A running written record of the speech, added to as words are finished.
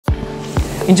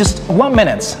In just 1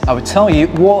 minute, I will tell you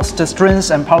what's the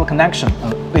strength and power connection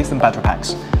of lithium battery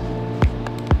packs.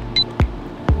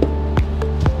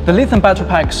 The lithium battery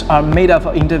packs are made of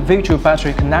individual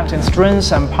battery connecting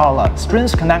strengths and power.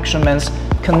 Strength connection means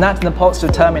connecting the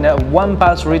positive terminal of one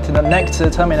battery to the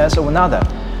negative terminals of another.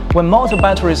 When multiple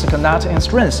batteries connect in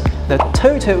strength, the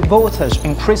total voltage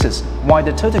increases while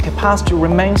the total capacity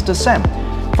remains the same.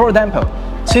 For example,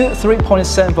 two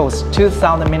 3.7 volts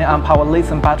 2000 mAh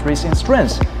lithium batteries in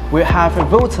strength will have a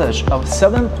voltage of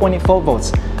 7.4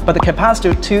 volts, but the capacity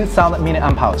of 2000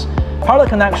 mAh. Power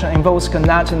connection involves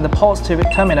connecting the positive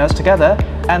terminals together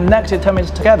and negative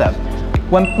terminals together.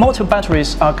 When multiple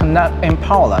batteries are connected in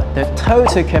parallel, the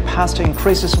total capacity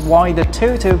increases while the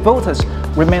total voltage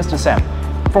remains the same.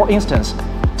 For instance,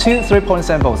 two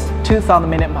 3.7 volts 2000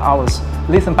 mAh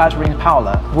lithium battery in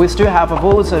parallel will still have a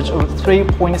voltage of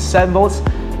 3.7 volts,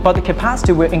 but the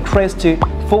capacity will increase to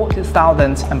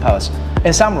 40,000 amperes.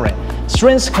 In summary,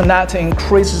 strength connecting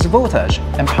increases voltage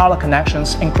and power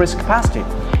connections increase capacity.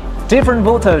 Different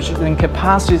voltage and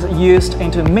capacities used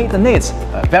to meet the needs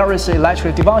of various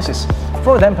electric devices.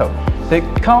 For example, the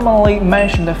commonly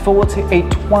mentioned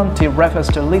 4820 refers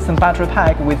to lithium battery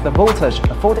pack with a voltage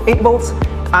of 48 volts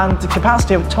and the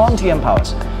capacity of 20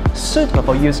 amperes, suitable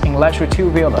for use in electric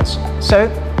two-wheelers. So,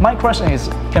 my question is,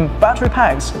 can battery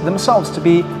packs themselves to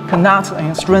be connected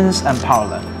in strength and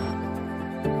power?